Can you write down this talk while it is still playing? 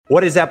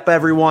What is up,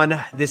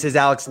 everyone? This is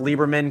Alex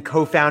Lieberman,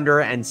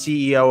 co-founder and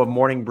CEO of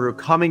Morning Brew,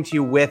 coming to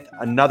you with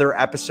another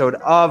episode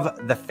of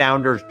The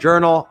Founder's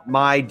Journal,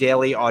 my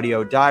daily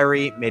audio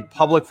diary made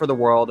public for the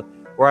world,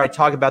 where I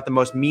talk about the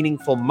most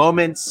meaningful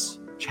moments,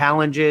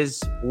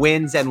 challenges,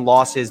 wins, and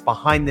losses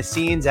behind the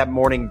scenes at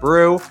Morning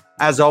Brew.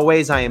 As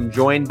always, I am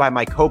joined by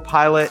my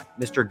co-pilot,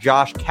 Mr.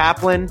 Josh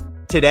Kaplan.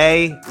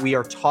 Today, we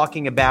are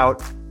talking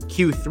about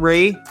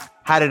Q3.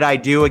 How did I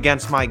do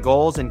against my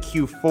goals? And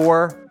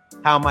Q4,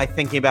 how am I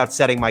thinking about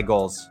setting my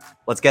goals?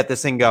 Let's get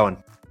this thing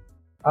going.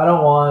 I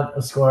don't want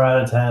a score out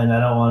of 10. I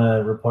don't want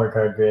a report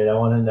card grade. I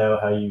want to know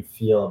how you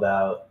feel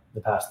about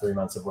the past 3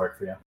 months of work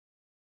for you.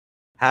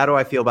 How do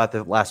I feel about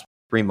the last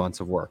 3 months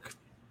of work?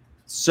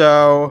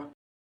 So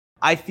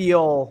I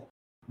feel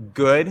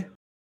good.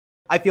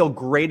 I feel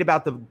great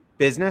about the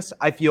business.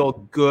 I feel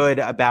good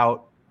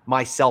about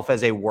myself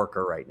as a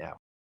worker right now.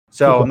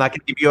 So I'm not going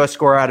to give you a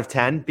score out of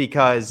 10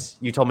 because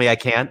you told me I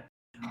can't.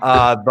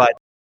 But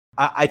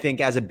I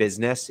think as a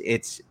business,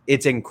 it's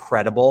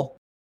incredible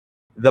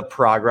the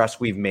progress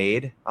we've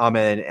made,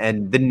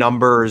 and the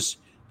numbers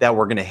that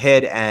we're going to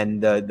hit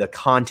and the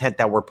content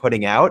that we're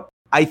putting out.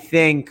 I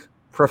think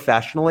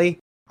professionally,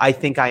 I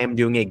think I am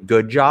doing a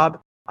good job.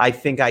 I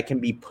think I can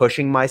be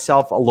pushing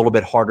myself a little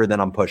bit harder than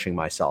I'm pushing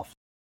myself.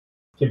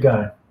 Keep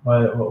going.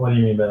 What do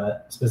you mean by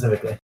that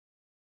specifically?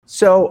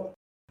 So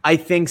I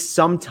think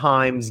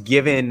sometimes,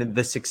 given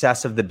the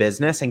success of the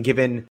business and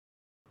given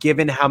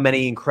how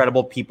many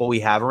incredible people we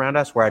have around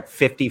us, we're at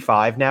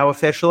 55 now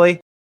officially.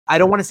 I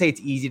don't want to say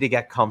it's easy to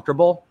get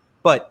comfortable,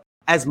 but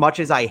as much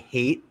as I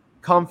hate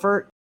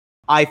comfort,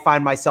 I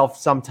find myself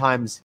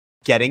sometimes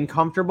getting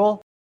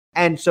comfortable.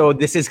 And so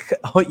this is,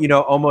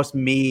 almost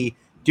me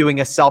doing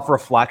a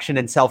self-reflection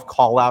and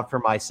self-call out for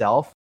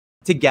myself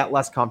to get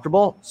less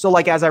comfortable. So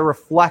as I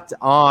reflect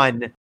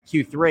on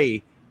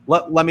Q3,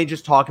 let me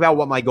just talk about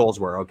what my goals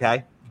were,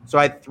 okay? So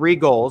I had 3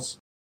 goals.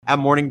 At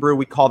Morning Brew,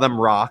 we call them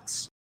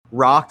rocks.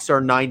 Rocks are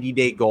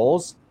 90-day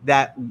goals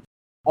that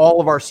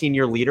all of our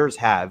senior leaders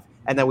have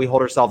and that we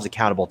hold ourselves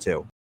accountable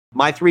to.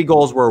 My 3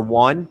 goals were: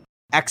 1,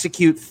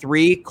 execute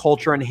 3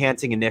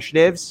 culture-enhancing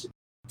initiatives;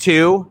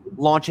 2,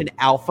 launch an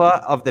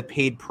alpha of the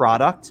paid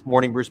product,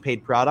 Morning Brew's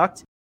paid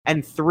product;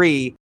 and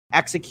 3,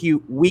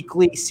 execute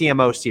weekly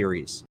CMO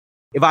series.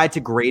 If I had to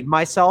grade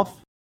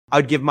myself, I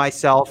would give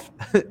myself,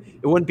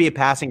 it wouldn't be a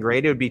passing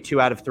grade, it would be 2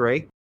 out of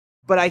 3.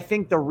 But I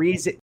think the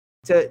reason,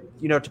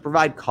 to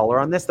provide color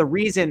on this, the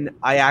reason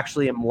I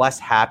actually am less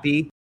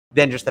happy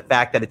than just the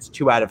fact that it's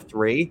 2 out of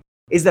 3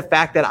 is the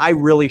fact that I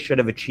really should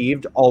have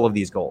achieved all of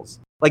these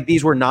goals.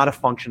 These were not a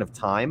function of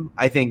time.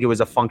 I think it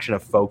was a function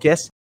of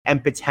focus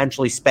and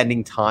potentially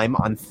spending time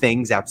on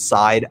things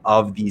outside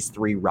of these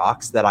 3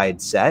 rocks that I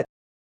had set.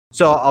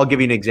 So I'll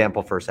give you an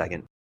example for a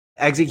second.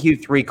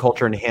 Execute 3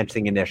 culture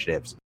enhancing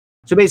initiatives.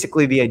 So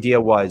basically the idea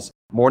was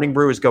Morning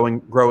Brew is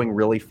growing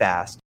really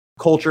fast.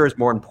 Culture is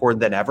more important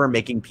than ever.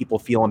 Making people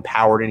feel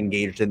empowered and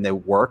engaged in the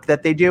work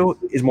that they do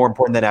is more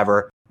important than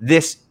ever.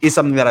 This is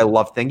something that I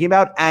love thinking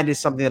about and is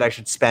something that I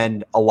should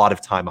spend a lot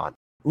of time on.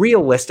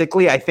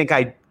 Realistically, I think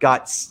I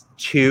got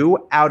 2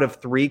 out of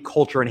 3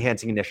 culture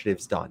enhancing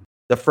initiatives done.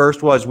 The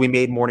first was we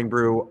made Morning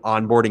Brew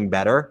onboarding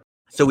better.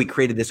 So we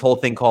created this whole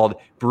thing called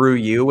Brew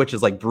U, which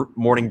is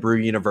Morning Brew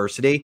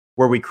University,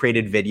 where we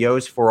created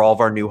videos for all of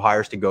our new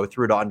hires to go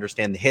through to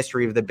understand the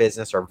history of the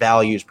business, our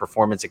values,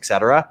 performance,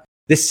 etc.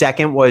 The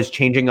second was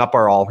changing up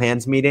our all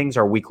hands meetings,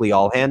 our weekly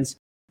all hands,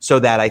 so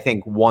that I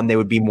think 1, they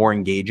would be more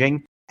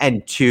engaging,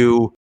 and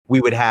 2,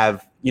 we would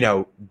have,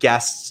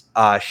 guests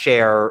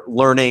share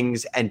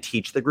learnings and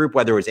teach the group,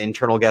 whether it was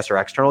internal guests or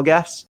external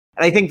guests.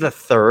 And I think the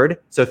third,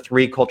 so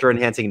 3 culture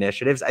enhancing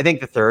initiatives, I think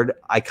the third,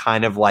 it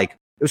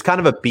was kind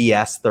of a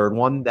BS third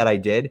one that I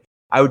did.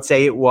 I would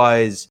say it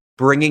was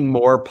bringing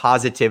more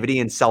positivity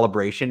and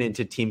celebration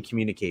into team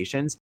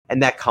communications.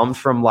 And that comes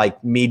from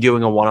me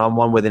doing a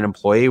one-on-one with an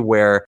employee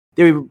where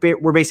they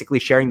were basically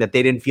sharing that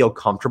they didn't feel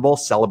comfortable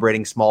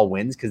celebrating small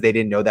wins because they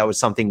didn't know that was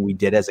something we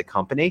did as a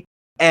company.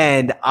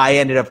 And I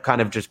ended up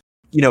kind of just,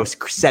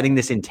 setting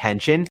this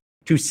intention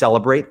to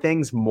celebrate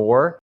things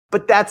more.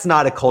 But that's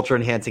not a culture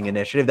enhancing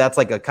initiative. That's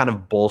a kind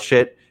of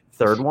bullshit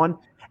third one.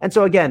 And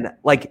so again,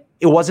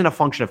 it wasn't a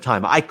function of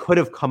time. I could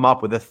have come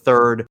up with a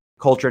third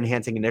culture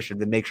enhancing initiative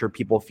to make sure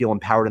people feel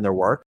empowered in their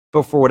work.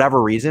 But for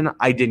whatever reason,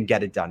 I didn't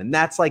get it done. And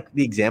that's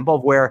the example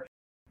of where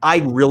I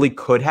really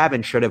could have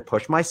and should have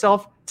pushed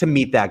myself to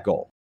meet that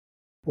goal.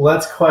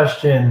 Let's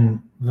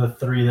question the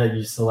 3 that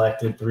you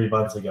selected 3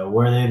 months ago.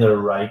 Were they the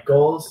right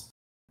goals?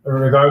 Or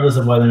regardless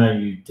of whether or not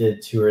you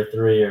did 2 or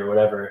 3 or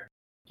whatever,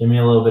 give me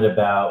a little bit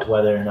about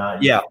whether or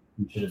not you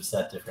should have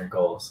set different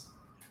goals.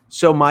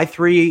 So my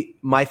three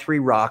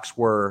rocks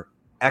were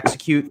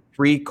execute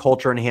 3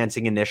 culture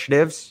enhancing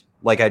initiatives,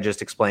 like I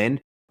just explained,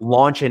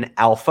 launch an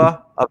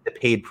alpha of the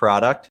paid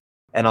product,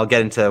 and I'll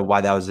get into why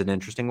that was an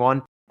interesting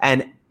one,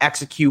 and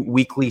execute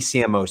weekly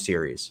CMO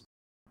series.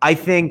 I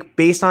think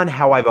based on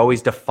how I've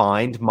always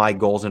defined my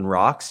goals and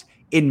rocks,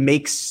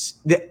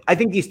 I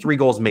think these 3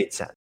 goals made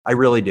sense. I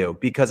really do,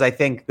 because I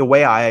think the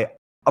way I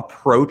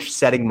approach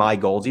setting my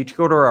goals each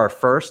quarter are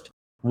first,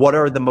 what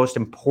are the most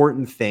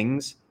important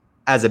things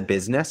as a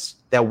business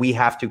that we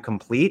have to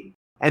complete?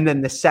 And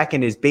then the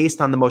second is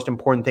based on the most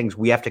important things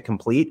we have to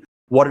complete.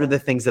 What are the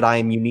things that I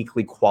am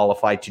uniquely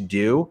qualified to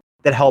do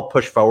that help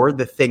push forward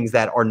the things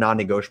that are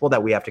non-negotiable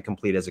that we have to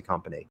complete as a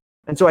company?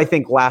 And so I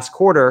think last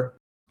quarter,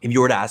 if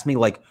you were to ask me,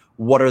 like,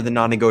 what are the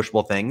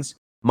non-negotiable things?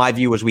 My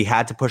view was we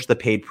had to push the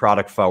paid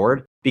product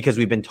forward because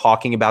we've been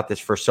talking about this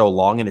for so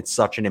long and it's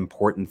such an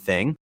important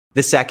thing.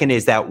 The second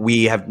is that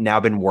we have now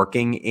been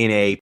working in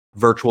a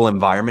virtual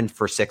environment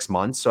for 6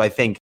 months. So I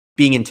think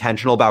being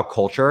intentional about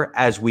culture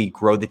as we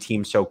grow the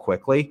team so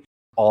quickly,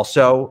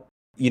 also,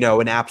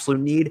 an absolute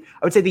need.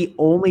 I would say the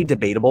only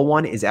debatable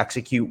one is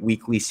execute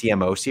weekly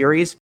CMO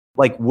series.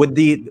 Like, would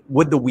the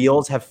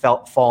wheels have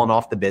fallen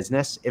off the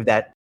business if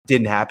that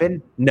didn't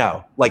happen?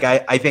 No. Like,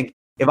 I think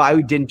if I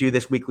didn't do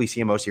this weekly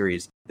CMO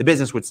series, the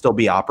business would still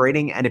be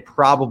operating, and it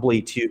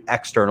probably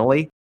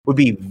externally would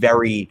be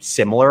very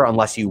similar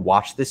unless you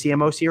watch the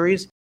CMO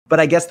series. But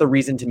I guess the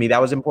reason to me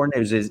that was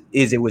important is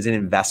it was an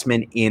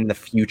investment in the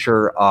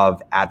future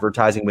of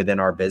advertising within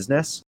our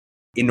business.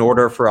 In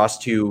order for us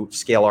to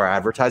scale our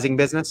advertising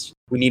business,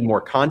 we need more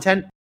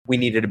content, we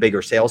needed a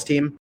bigger sales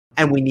team,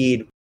 and we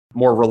need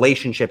more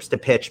relationships to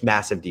pitch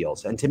massive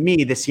deals. And to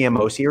me, the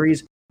CMO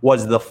series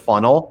was the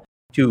funnel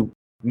to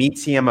meet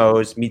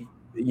CMOs, meet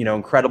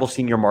incredible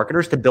senior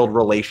marketers to build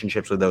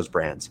relationships with those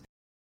brands.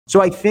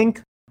 So I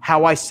think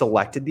how I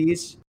selected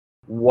these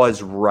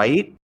was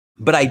right,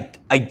 but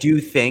I do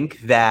think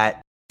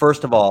that,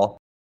 first of all,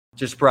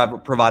 just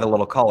provide a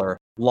little color,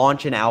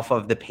 launch an alpha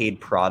of the paid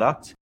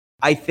product.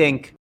 I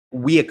think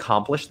we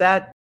accomplished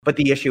that, but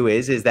the issue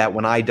is that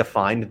when I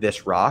defined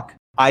this rock,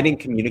 I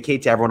didn't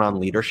communicate to everyone on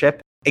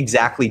leadership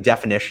exactly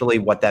definitionally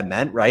what that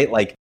meant, right?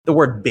 Like the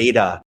word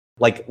beta,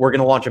 like we're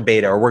going to launch a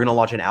beta or we're going to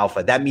launch an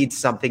alpha. That means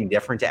something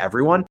different to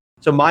everyone.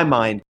 So in my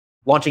mind,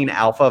 launching an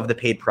alpha of the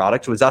paid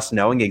product was us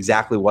knowing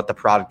exactly what the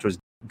product was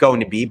going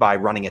to be by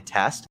running a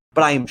test.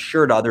 But I am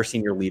sure to other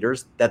senior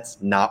leaders,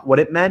 that's not what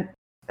it meant.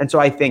 And so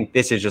I think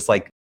this is just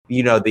like,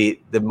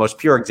 the most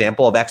pure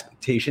example of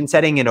expectation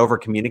setting and over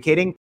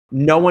communicating.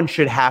 No one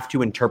should have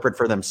to interpret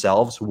for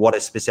themselves what a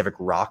specific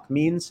rock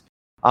means.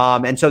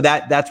 And so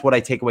that's what I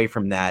take away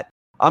from that.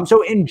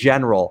 So in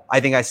general, I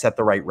think I set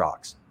the right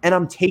rocks, and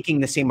I'm taking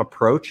the same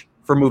approach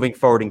for moving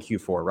forward in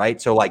Q4, right?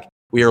 So like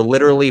we are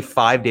literally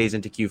 5 days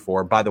into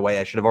Q4. By the way,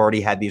 I should have already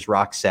had these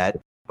rocks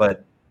set,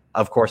 but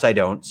of course I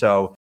don't.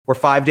 So we're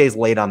 5 days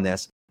late on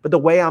this. But the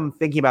way I'm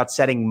thinking about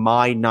setting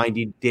my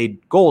 90-day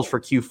goals for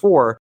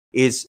Q4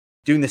 is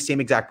doing the same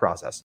exact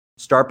process.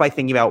 Start by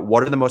thinking about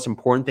what are the most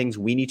important things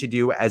we need to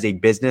do as a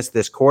business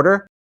this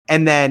quarter.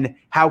 And then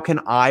how can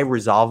I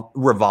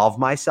revolve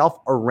myself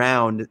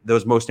around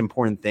those most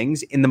important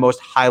things in the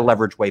most high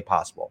leverage way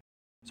possible?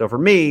 So for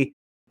me,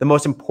 the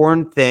most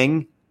important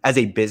thing as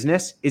a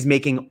business is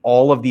making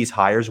all of these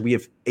hires. We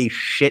have a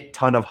shit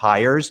ton of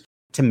hires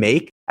to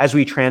make as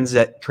we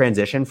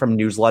transition from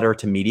newsletter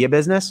to media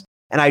business.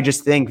 And I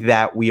just think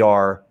that we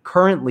are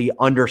currently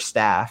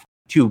understaffed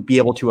to be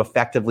able to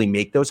effectively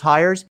make those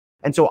hires.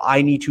 And so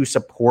I need to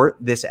support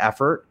this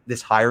effort,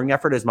 this hiring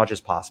effort, as much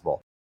as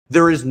possible.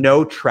 There is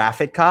no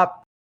traffic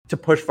cop to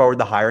push forward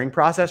the hiring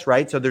process,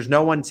 right? So there's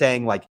no one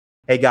saying like,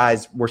 hey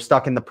guys, we're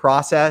stuck in this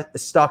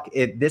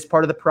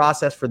part of the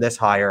process for this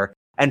hire.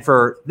 And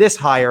for this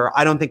hire,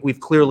 I don't think we've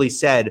clearly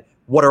said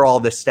what are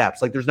all the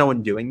steps. Like there's no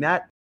one doing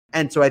that.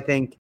 And so I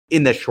think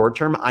in the short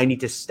term, I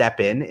need to step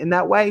in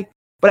that way.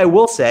 But I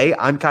will say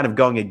I'm kind of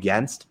going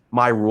against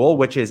my rule,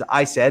 which is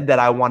I said that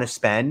I want to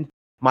spend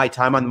my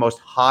time on the most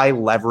high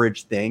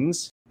leverage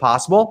things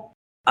possible.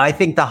 I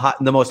think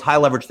the most high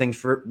leverage things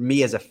for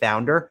me as a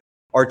founder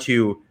are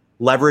to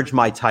leverage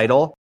my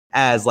title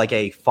as like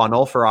a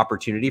funnel for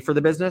opportunity for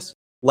the business,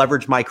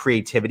 leverage my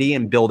creativity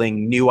in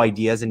building new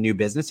ideas and new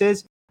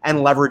businesses, and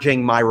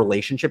leveraging my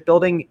relationship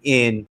building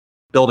in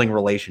building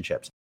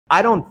relationships.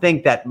 I don't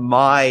think that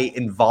my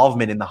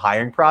involvement in the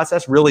hiring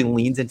process really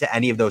leans into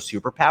any of those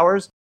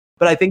superpowers.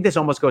 But I think this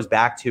almost goes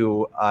back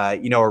to,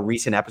 a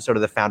recent episode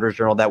of the Founders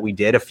Journal that we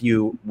did a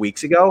few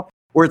weeks ago,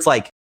 where it's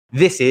like,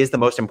 this is the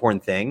most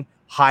important thing.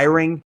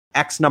 Hiring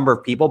X number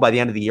of people by the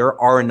end of the year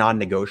are a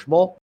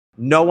non-negotiable.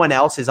 No one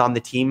else is on the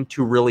team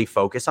to really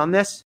focus on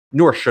this,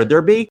 nor should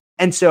there be.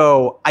 And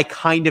so I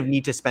kind of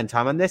need to spend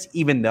time on this,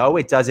 even though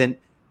it doesn't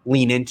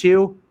lean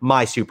into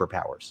my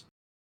superpowers.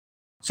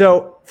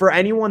 So for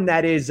anyone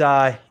that is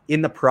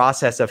in the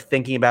process of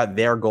thinking about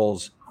their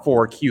goals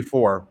for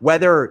Q4,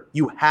 whether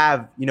you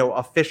have,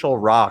 official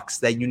rocks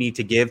that you need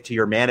to give to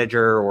your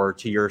manager or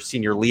to your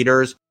senior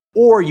leaders,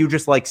 or you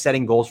just like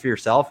setting goals for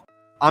yourself,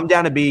 I'm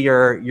down to be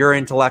your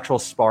intellectual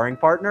sparring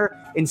partner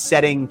in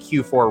setting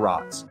Q4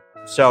 rocks.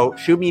 So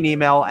shoot me an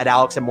email at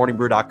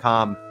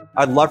alex@morningbrew.com.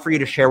 I'd love for you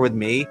to share with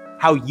me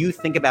how you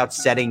think about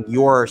setting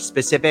your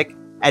specific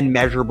and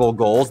measurable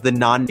goals, the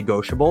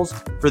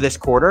non-negotiables for this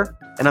quarter.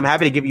 And I'm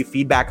happy to give you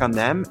feedback on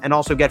them and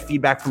also get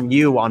feedback from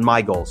you on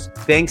my goals.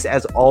 Thanks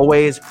as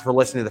always for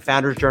listening to the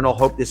Founders Journal.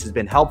 Hope this has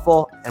been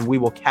helpful, and we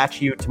will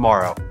catch you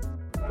tomorrow.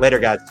 Later,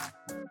 guys.